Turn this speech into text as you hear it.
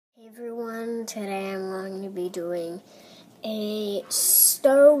Everyone, today I'm going to be doing a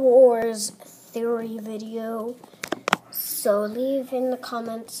Star Wars theory video. So leave in the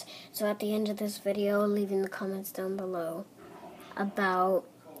comments, so at the end of this video, leave in the comments down below about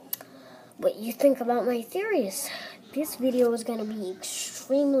what you think about my theories. This video is going to be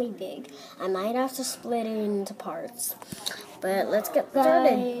extremely big. I might have to split it into parts, but let's get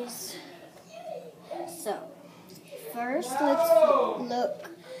started. So,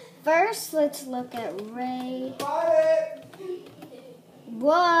 First, let's look at Rey.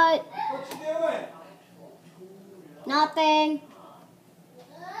 What? What you doing? Nothing.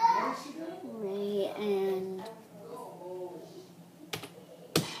 What is she doing?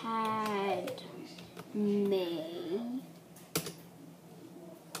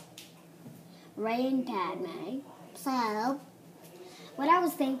 Rey and Padme. So, what I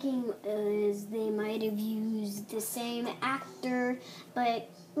was thinking is they might have used the same actor, but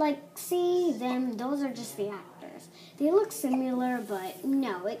see them, those are just the actors. They look similar, but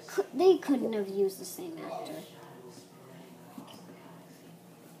no, they couldn't have used the same actor.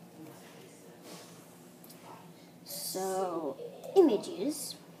 So,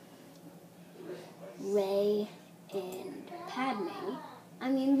 images, Rey and Padme. I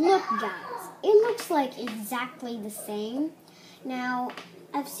mean, look guys, it looks like exactly the same. Now,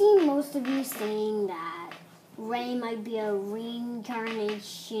 I've seen most of you saying that Rey might be a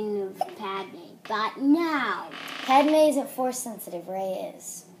reincarnation of Padme, but no. Padme isn't force sensitive, Rey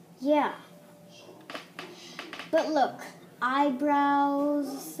is. Yeah. But look,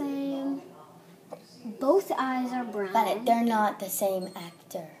 eyebrows the same. Both eyes are brown. But they're not the same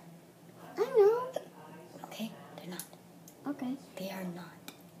actor. I know. Okay? They're not. Okay. They are not.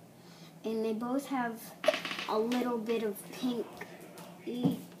 And they both have a little bit of pink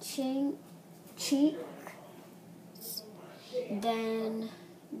cheek. Then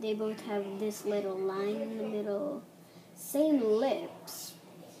they both have this little line in the middle. Same lips.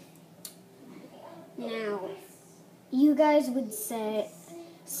 Now, you guys would say,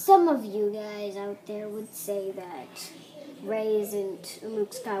 some of you guys out there would say that Rey isn't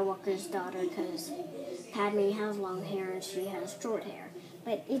Luke Skywalker's daughter because Padme has long hair and she has short hair.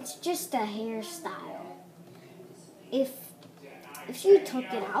 But it's just a hairstyle. If she took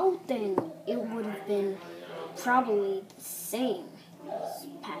it out, then it would have been probably the same as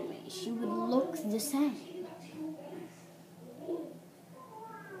Padme. She would look the same.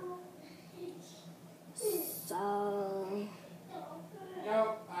 So,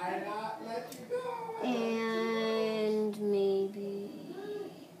 No, I not let you go. and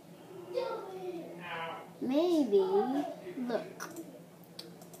maybe, look.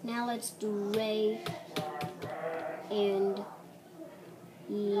 Now let's do Rey and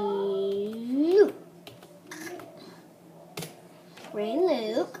Luke. Rey and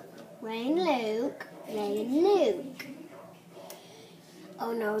Luke. Rey and Luke. Rey and Luke.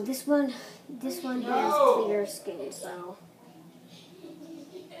 Oh no, this one has clear skin, so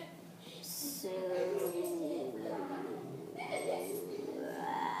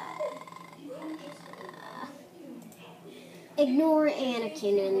ignore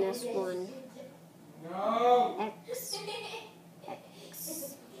Anakin in this one. No. X.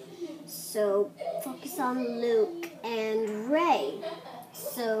 So focus on Luke and Rey.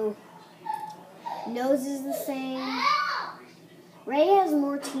 So nose is the same. Rey has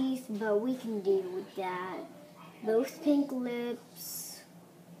more teeth, but we can deal with that. Both pink lips.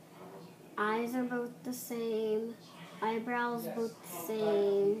 Eyes are both the same. Eyebrows both the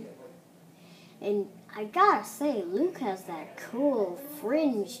same. And I gotta say, Luke has that cool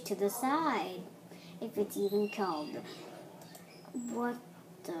fringe to the side, if it's even called. What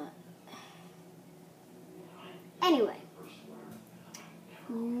the... Anyway.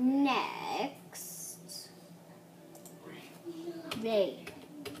 Next. Rey.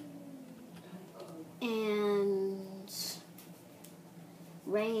 And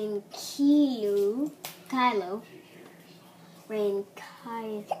Rey and Kylo. Rey and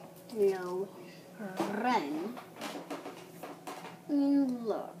Kylo Ren. And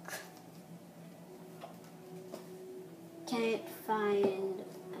look. Can't find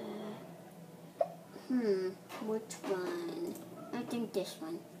which one? I think this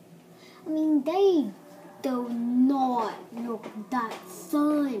one. I mean, they do not look that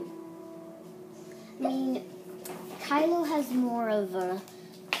fun. I mean, Kylo has more of a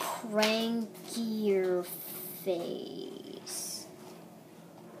crankier face.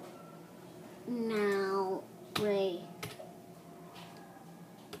 Now, Rey.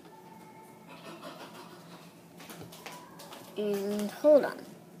 And hold on.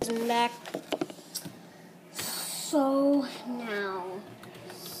 Back. So now,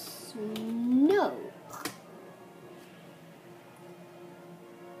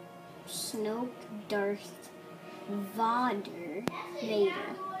 Snoke, Darth Vader,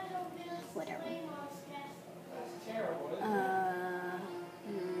 whatever.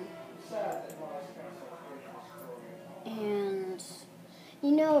 And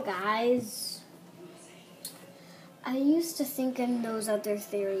you know, guys, I used to think in those other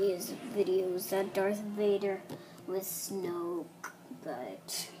theories videos that Darth Vader was Snoke,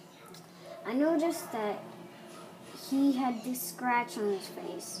 but I noticed that he had this scratch on his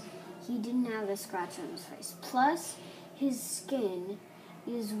face. He didn't have a scratch on his face. Plus, his skin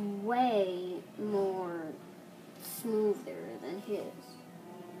is way more smoother than his.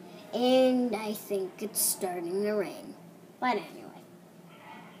 And I think it's starting to rain. But anyway.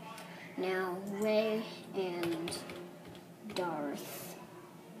 Now, Rey and Darth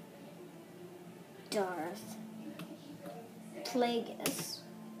Plagueis.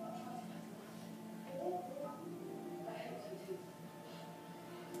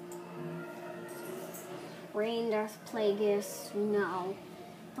 Rey and Darth Plagueis, no.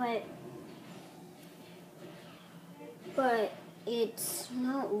 But it's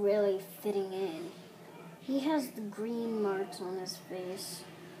not really fitting in. He has the green marks on his face.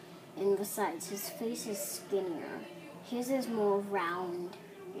 And besides, his face is skinnier. His is more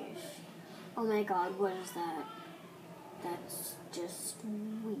round-ish. Oh my god, what is that? That's just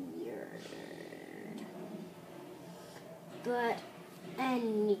weird. But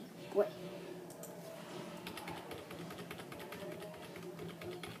anyway.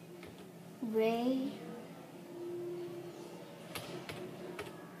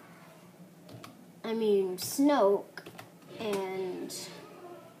 Snoke and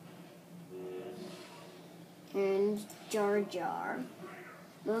Jar Jar.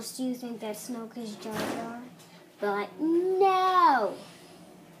 Most of you think that Snoke is Jar Jar, but no!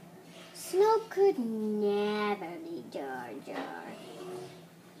 Snoke could never be Jar Jar.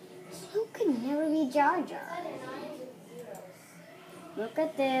 Snoke could never be Jar Jar. Look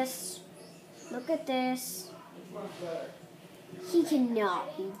at this. Look at this. He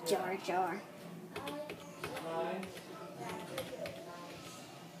cannot be Jar Jar.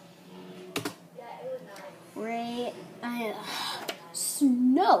 Rey,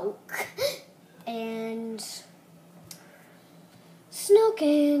 Snoke and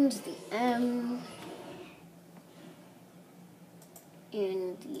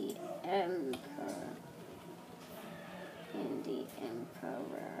the Emperor.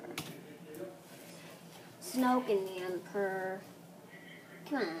 Snoke and the Emperor.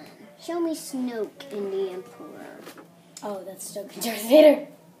 Come on, show me Snoke and the Emperor. Oh, that's Snoke and Darth Vader.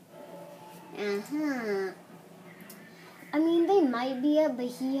 I mean, they might be it, but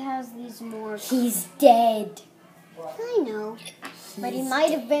he has these more... He's dead. I know. But he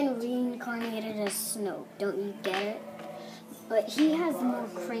might have been reincarnated as Snoke. Don't you get it? But he has a more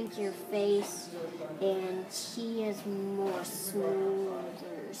crankier face, and he is more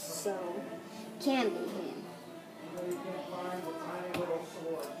smoother, so can be him.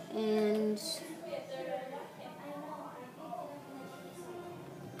 And...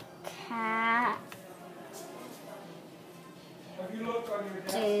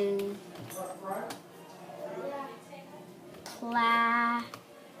 Captain Plasm.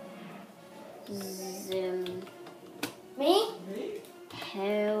 Me?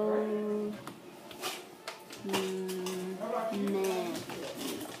 Helmet.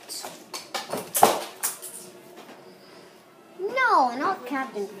 No, not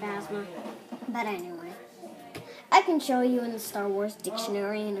Captain Phasma. But anyway, I can show you in the Star Wars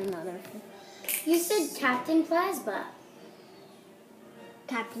dictionary in another. You said Captain Plasma.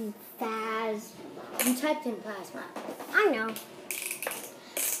 Captain Phasma. You typed in Plasma. I know.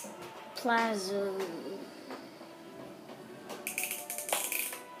 Plasm.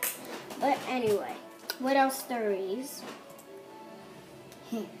 But anyway, what else theories?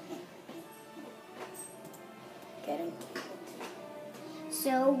 Get him.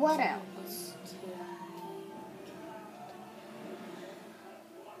 So what else?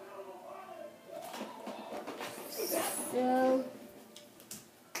 So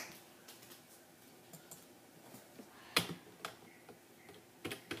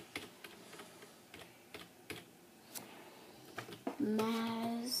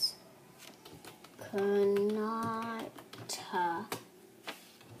Kanata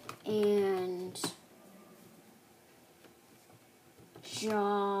and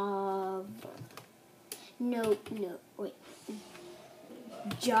Java. No, wait.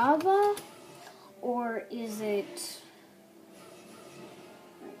 Java? Or is it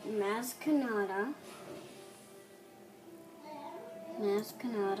Maz Kanata?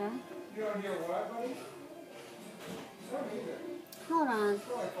 You don't hear what, buddy? hold on.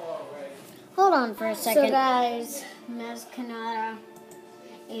 Hold on for a second. So guys, Maz Kanata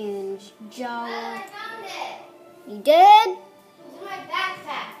and Jawa. You did? It's my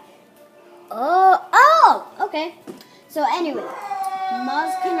backpack. Oh, okay. So anyway,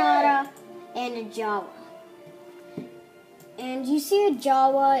 Maz Kanata and a Jawa. And you see a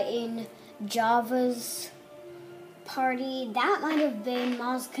Jawa in Java's party. That might have been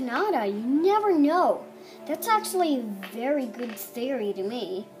Maz Kanata. You never know. That's actually a very good theory to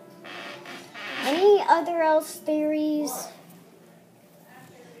me. Any other else theories?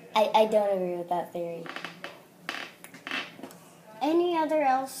 I don't agree with that theory. Any other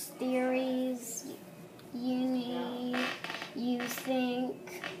else theories you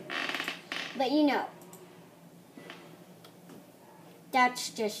think? But you know, that's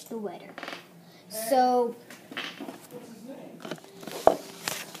just the weather. So,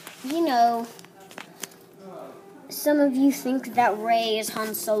 you know, some of you think that Rey is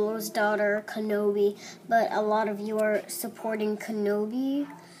Han Solo's daughter, Kenobi, but a lot of you are supporting Kenobi.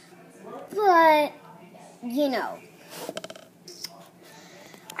 But, you know,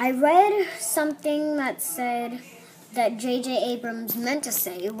 I read something that said that J.J. Abrams meant to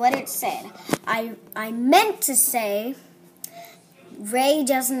say. What it said, I meant to say Rey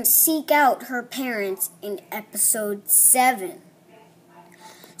doesn't seek out her parents in episode 7.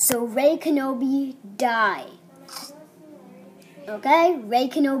 So Rey Kenobi died. Okay? Rey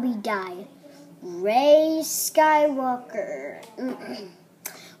Kenobi died. Rey Skywalker.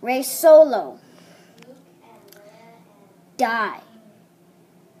 Rey Solo died.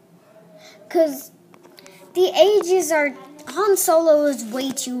 Because the ages are... Han Solo is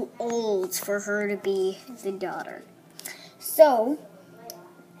way too old for her to be the daughter. So,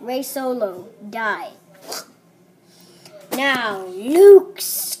 Rey Solo died. Now, Luke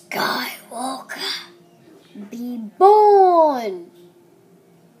Skywalker be born.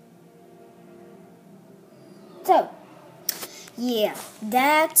 So, yeah,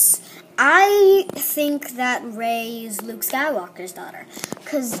 I think that Rey is Luke Skywalker's daughter.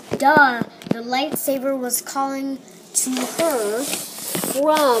 Because, duh, the lightsaber was calling to her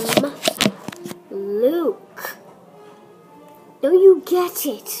from Luke. Don't you get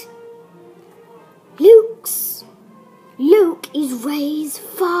it? Luke is Rey's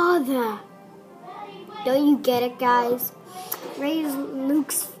father. Don't you get it, guys?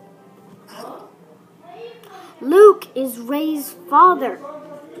 Luke is Rey's father.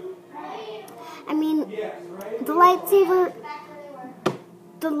 I mean, the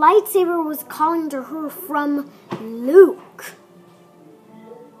lightsaber was calling to her from Luke.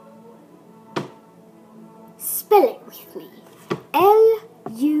 Spell it with me.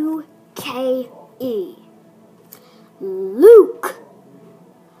 L-U-K-E. Luke.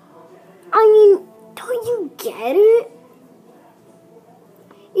 I mean, don't you get it?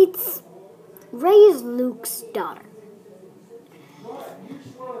 Rey is Luke's daughter.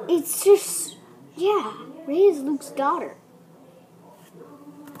 It's just, yeah, Rey is Luke's daughter.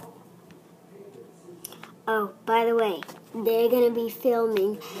 Oh, by the way, they're going to be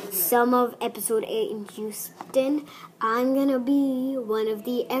filming some of episode 8 in Houston. I'm going to be one of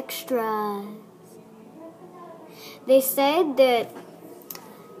the extras. They said that,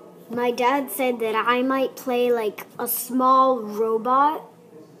 my dad said that I might play like a small robot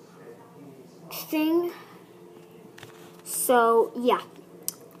thing. So, yeah.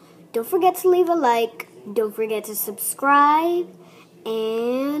 Don't forget to leave a like. Don't forget to subscribe.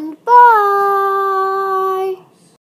 And bye!